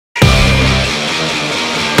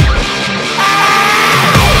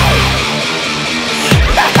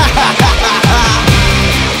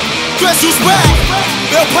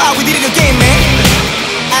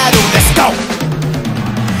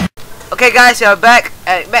Okay guys, we are back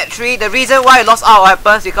at map 3. The reason why we lost our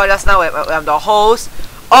weapons because just now I'm the host.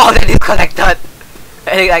 Oh, they disconnected.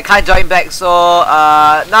 And I can't join back. So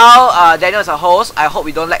now Daniel is a host. I hope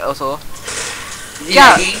we don't lag also.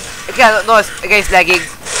 Yeah. Okay, no, it's lagging.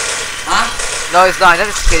 Huh? No, it's not. I'm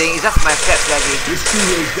just kidding. It's just my steps lagging. This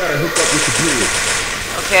teammate's gotta hook up with the grid.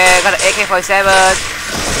 Okay, got an AK-47.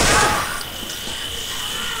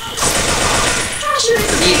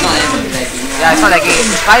 He's not lagging. Yeah, it's not lagging.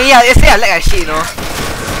 But yeah, yesterday I lag like shit, you know. Oh,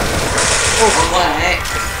 what the heck?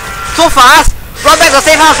 So fast! Run back to the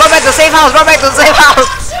safe house! Run back to the safe house! Run back to the safe house!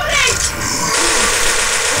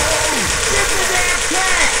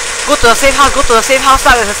 Go to the safe house! Go to the safe house!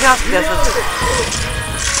 There's a safe house!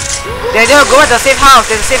 Daniel, go back to the safe house!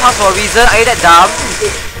 There's a safe house for a reason. Are you that dumb?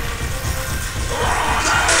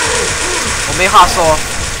 我没话说。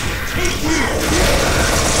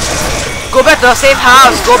Go back to the safe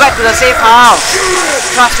house! Go back to the safe house!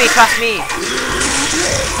 Trust me, trust me.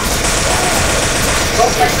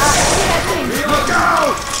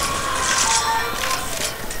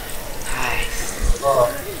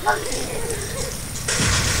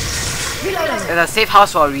 There's a safe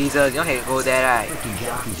house for a reason. You can go there, right?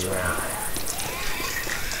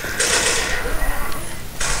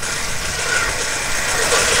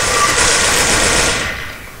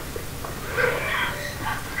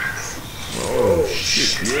 Oh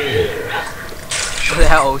shit, yeah. What the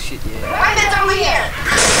hell? Oh shit, yeah. Why is over here?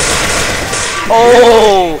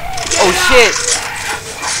 Oh! Oh shit!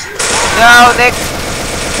 No, next!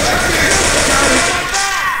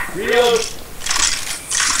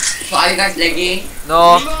 So are you guys lagging?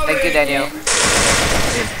 No, thank you, Daniel.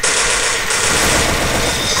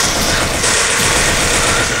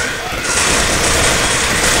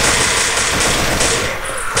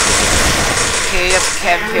 Okay, just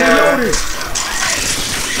camp here.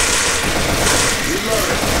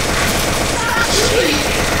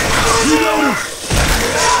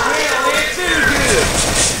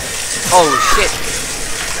 Oh shit!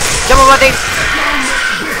 Jump over thing!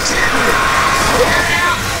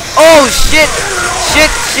 Oh shit!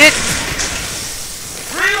 Shit! Shit!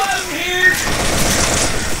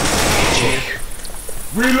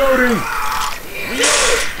 Reloading!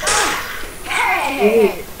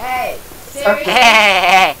 Hey! Hey!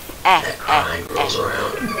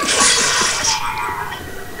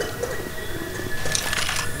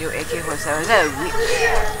 New AK-47. Is that a witch?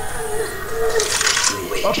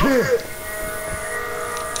 Up here!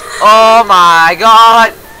 Oh my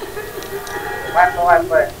god!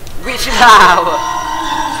 What? Witch now!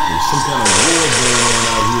 There's some kind of war going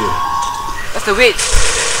on out here. That's the witch!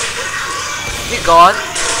 Is it gone?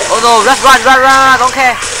 Oh no, let's run! Don't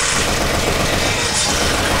care!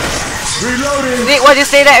 Reloading! Nick, why did you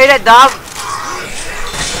say that? Are you that dumb?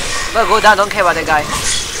 No, go down, don't care about that guy.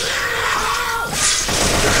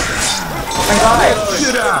 Oh my god!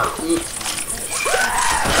 Get out!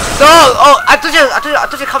 No! Oh, I thought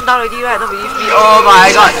you come down already, right? Don't believe me. Oh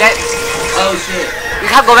my god, that... Oh shit. You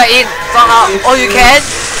can't go back in. Somehow. Oh, you can?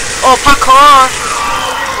 Oh, parkour!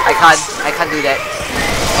 I can't do that.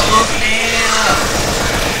 Oh snap.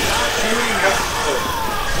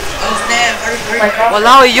 Oh snap. Hurry.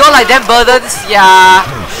 Walao, you're like them burdens, yeah.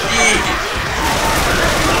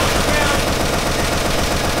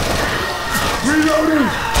 Reloading!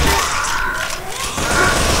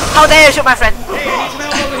 How dare you shoot my friend?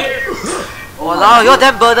 Walao, you're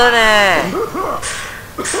damn burden eh.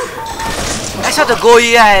 I tried to go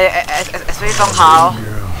here, especially Zong Hao.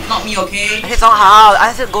 Not me, okay? I said Zong Hao,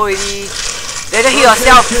 I said go already. Daniel heal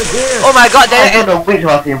yourself. Oh my god, I thought Daniel. the witch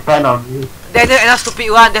was in front of me. Daniel and a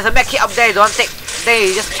stupid one. There's a med kit up there, you don't take. Then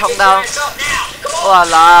you just chop down.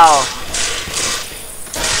 Walao.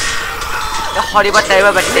 The horrible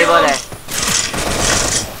terrible vegetable there.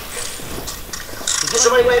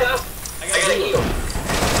 Somebody wait up. I gotta heal.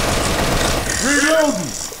 Reloading!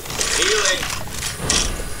 Healing.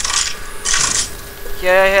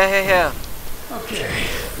 Here. Okay.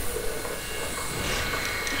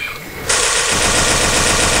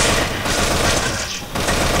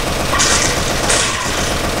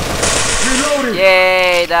 Reloading!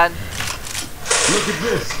 Yay, done. Look at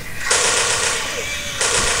this.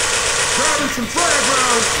 Grabbing some frag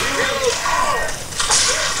rounds.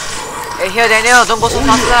 Hey, here Daniel, don't go so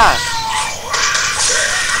fast lah.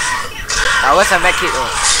 Now where's the med kit? Oh.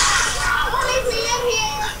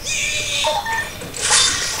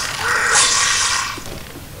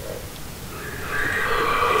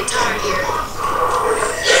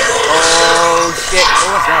 Oh shit,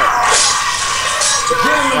 what was that?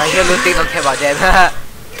 I hear looting, don't care about that.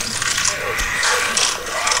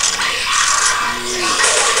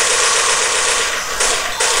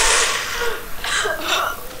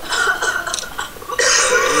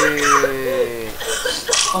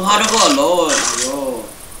 how to go alone, yo.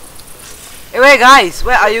 Hey, wait, guys,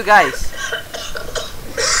 where are you guys?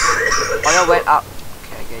 Oh, you went up.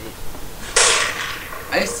 Okay, I get it.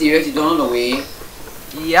 Are you serious? You don't know the way?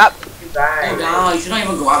 Yep. Oh no, you should not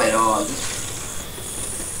even go up at all.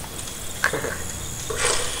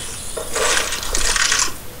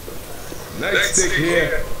 Next stick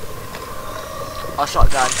here. Oh,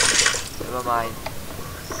 shotgun. Never mind.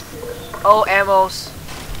 Oh, ammos.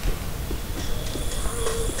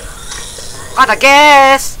 Got the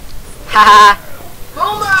gas! Haha.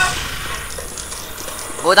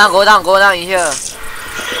 Go down in here. Oh,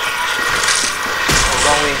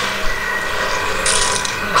 wrong way.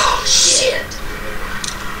 Oh shit.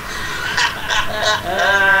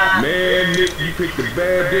 Man, Nick, you picked a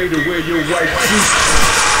bad day to wear your white suit.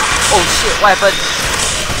 Oh shit, what happened?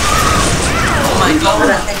 Oh my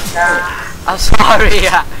god. I'm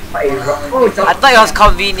sorry. I thought it was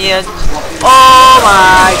convenient. Oh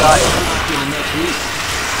my god.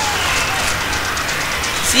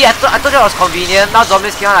 See, I thought that was convenient. Now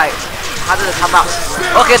zombies came like harder to come out.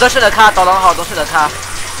 Okay, don't shoot the car, don't shoot the car.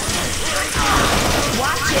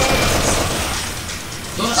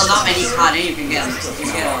 Don't allow any card, then you can get a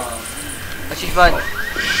Achievement.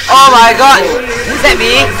 Oh my god! Is that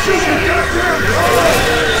me?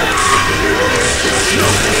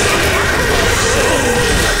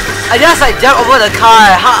 I just like jumped over the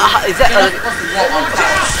car. How is that?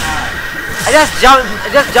 I just jumped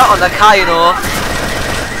on the car, you know.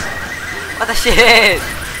 What the shit?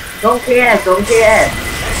 Don't care.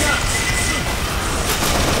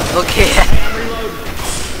 Okay.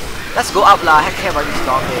 Let's go up lah. I care about these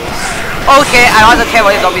zombies. Okay, I want to care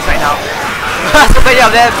about these zombies right now. So many of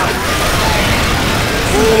them.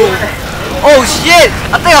 Ooh. Oh shit!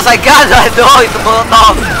 I think it was like guns. I know it's a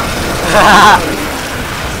Molotov.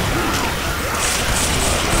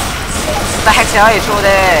 What the heck 想要你说的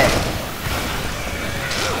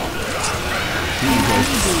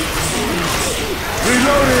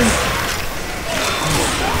Reloading.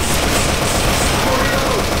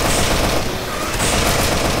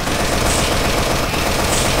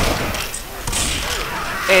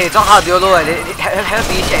 Hey, Zong how do you know? Haven't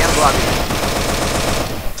finished yet, you go up.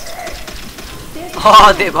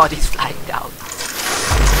 Oh, dead bodies flying down.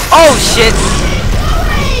 Oh shit!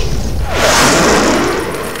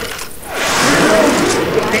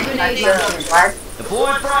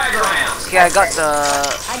 Deploying frag rounds. Okay, I got the...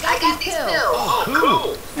 I got these pills. Oh,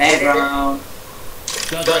 cool. Hey, bro.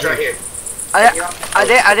 Guns right here.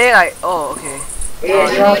 Are they like... Oh, okay.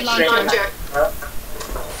 Launcher.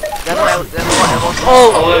 There's no ammo.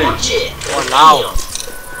 Oh, shit. Oh, wow.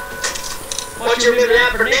 Want you to remember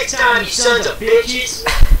that for next time, you sons of bitches.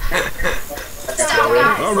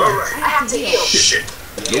 Alright. I have to heal. Shit.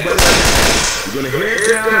 Nobody. You're gonna head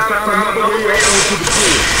down and find another way over to the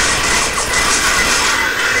field.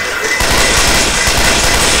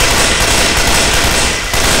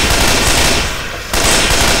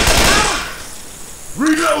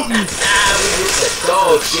 Reloading! We get the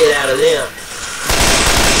dog shit out of them.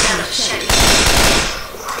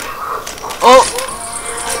 Oh!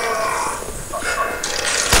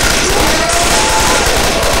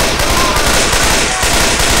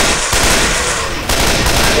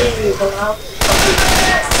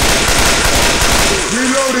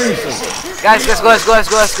 Reloading! Guys, let's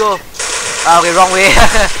go. Okay, wrong way.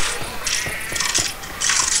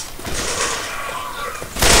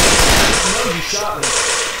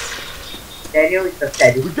 Daniel is the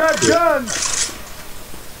steady. We got guns!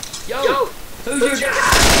 Yo, who's your...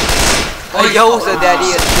 Oh, yo's a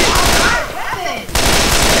daddy and shit.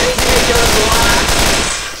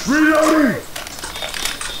 Reloading!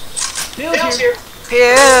 Bill's here.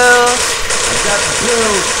 Pill. I got the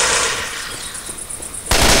pills.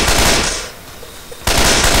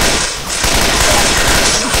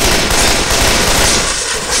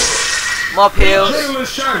 More pills. Taylor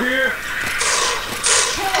shot here.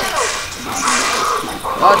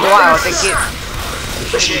 Oh no, I'll take it.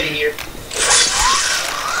 Machete here.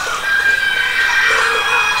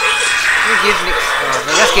 You give me.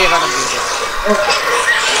 No, just give on the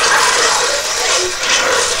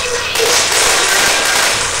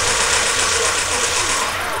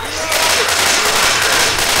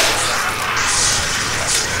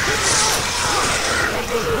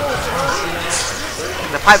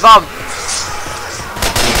The pipe bomb.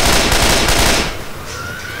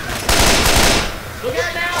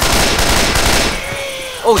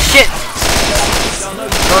 Oh shit!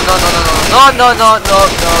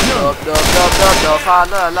 No, fa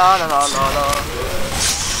la la la la la la.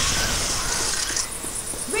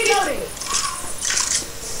 Reloading.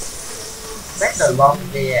 That's a long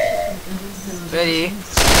day. Ready?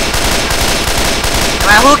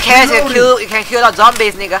 Man, who cares? You can kill the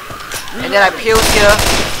zombies, nigga. And then I pills here.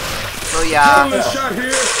 So yeah. Shot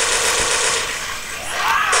here.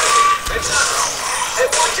 Hey,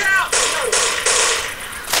 watch out!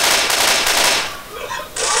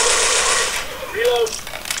 Reload.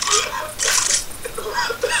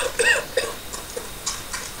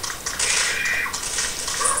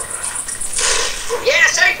 Yeah,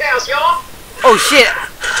 safe house, y'all. Oh shit!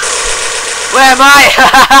 Where am I?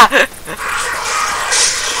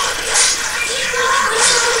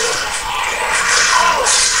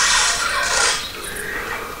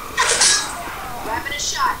 Grabbing a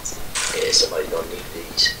shot. Yeah, somebody's gonna need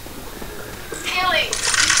these. Healing.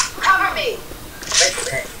 Cover me.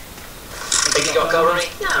 Think you gonna cover me?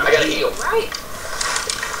 No. I gotta heal. Right.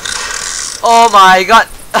 Oh my god!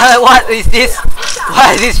 What is this?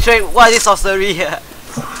 What is this trick? What is this sorcery here?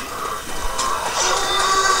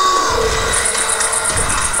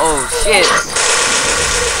 Oh shit!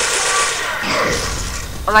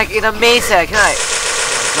 I'm like in a maze here, can I? Oh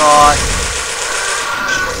my god.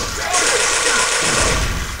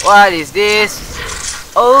 What is this?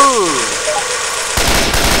 Oh!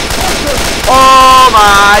 Oh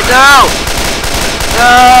my no!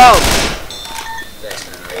 No!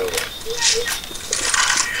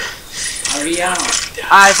 Hurry up.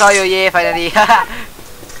 I saw you, yeah, finally.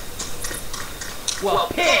 Well,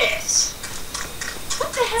 piss!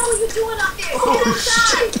 What the hell are you doing up there? Get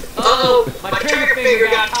outside. Uh-oh, my trigger finger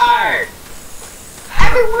got tired.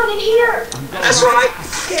 Everyone in here. That's right.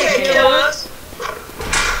 Can't kill us.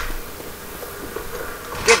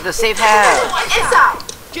 Get the safe house. Everyone inside.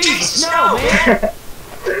 Jesus, no, man.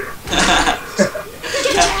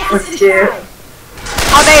 Inside.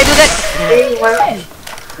 How dare you do that?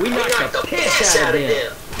 We knocked the piss out of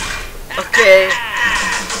them. Okay. I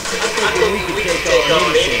think we can take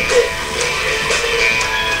on anything.